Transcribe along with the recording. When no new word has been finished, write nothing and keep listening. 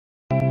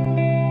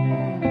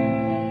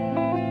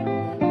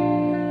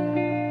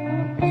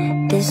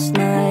This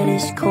night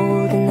is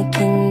cold in the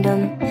kingdom.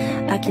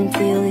 I can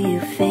feel you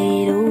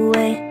fade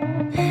away.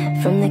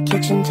 From the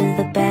kitchen to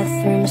the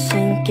bathroom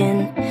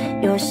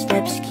sinking, your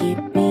steps keep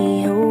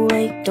me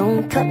awake.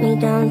 Don't cut me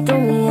down,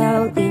 throw me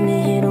out, leave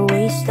me here to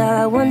waste.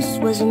 I once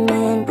was a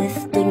man with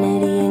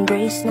dignity and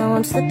grace. Now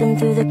I'm slipping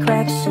through the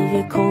cracks of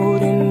your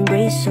cold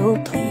embrace. So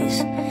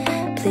please,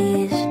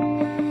 please,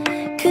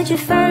 could you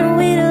find a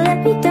way to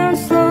let me down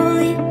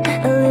slowly?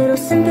 A little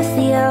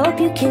sympathy, I hope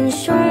you can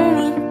show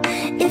me.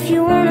 If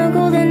you wanna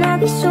go, then I'll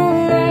be so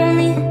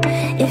lonely.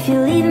 If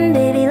you're leaving,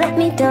 baby, let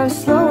me down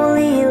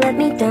slowly. Let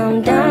me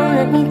down, down,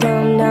 let me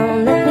down,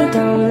 down, let me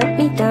down, let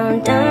me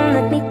down, down,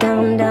 let me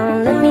down,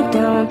 down, let me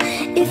down.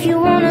 If you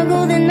wanna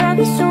go, then I'll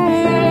be so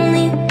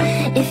lonely.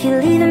 If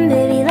you're leaving,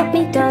 baby, let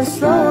me down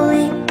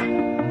slowly.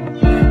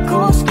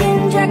 Cold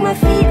skin, drag my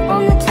feet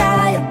on the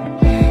tile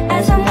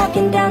as I'm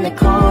walking down the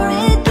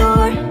corridor.